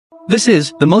This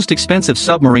is the most expensive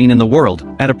submarine in the world,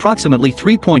 at approximately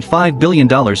 $3.5 billion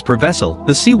per vessel,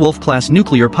 the Seawolf-class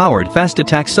nuclear-powered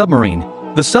fast-attack submarine.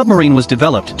 The submarine was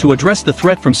developed to address the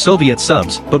threat from Soviet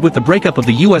subs, but with the breakup of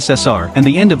the USSR and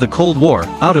the end of the Cold War,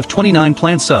 out of 29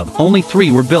 planned subs, only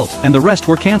 3 were built and the rest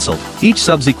were cancelled. Each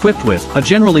sub's equipped with a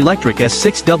General Electric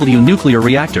S6W nuclear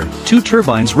reactor, 2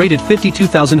 turbines rated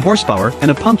 52,000 horsepower,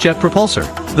 and a pump jet propulsor.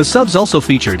 The subs also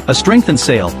featured a strengthened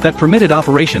sail that permitted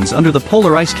operations under the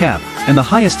polar ice cap, and the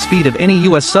highest speed of any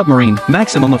U.S. submarine,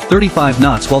 maximum of 35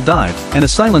 knots while dive, and a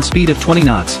silent speed of 20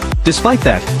 knots. Despite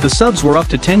that, the subs were up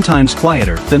to 10 times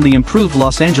quieter than the improved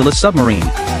Los Angeles submarine.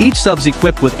 Each sub's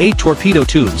equipped with 8 torpedo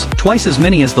tubes, twice as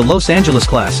many as the Los Angeles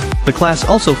class. The class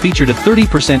also featured a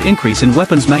 30% increase in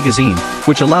weapons magazine,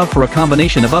 which allowed for a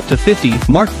combination of up to 50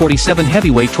 Mark 47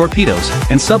 heavyweight torpedoes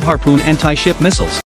and sub-harpoon anti-ship missiles.